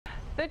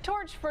The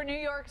torch for New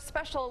York's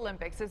Special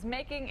Olympics is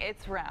making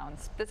its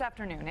rounds. This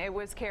afternoon, it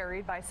was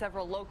carried by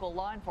several local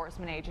law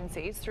enforcement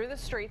agencies through the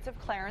streets of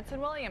Clarence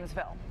and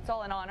Williamsville. It's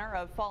all in honor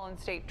of fallen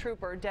state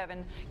trooper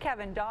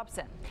Kevin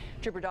Dobson.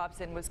 Trooper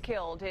Dobson was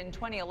killed in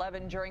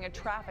 2011 during a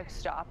traffic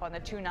stop on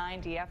the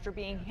 290 after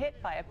being hit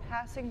by a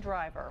passing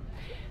driver.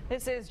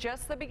 This is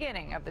just the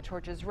beginning of the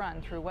torch's run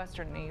through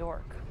western New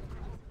York.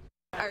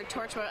 Our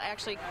torch will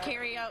actually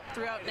carry out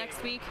throughout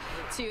next week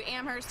to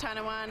Amherst,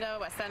 Tonawanda,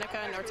 West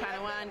Seneca, North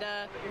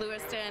Tonawanda,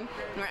 Lewiston, and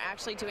we're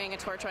actually doing a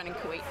torch run in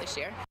Kuwait this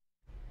year.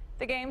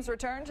 The games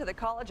return to the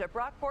college at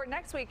Brockport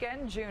next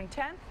weekend, June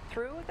 10th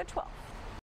through the 12th.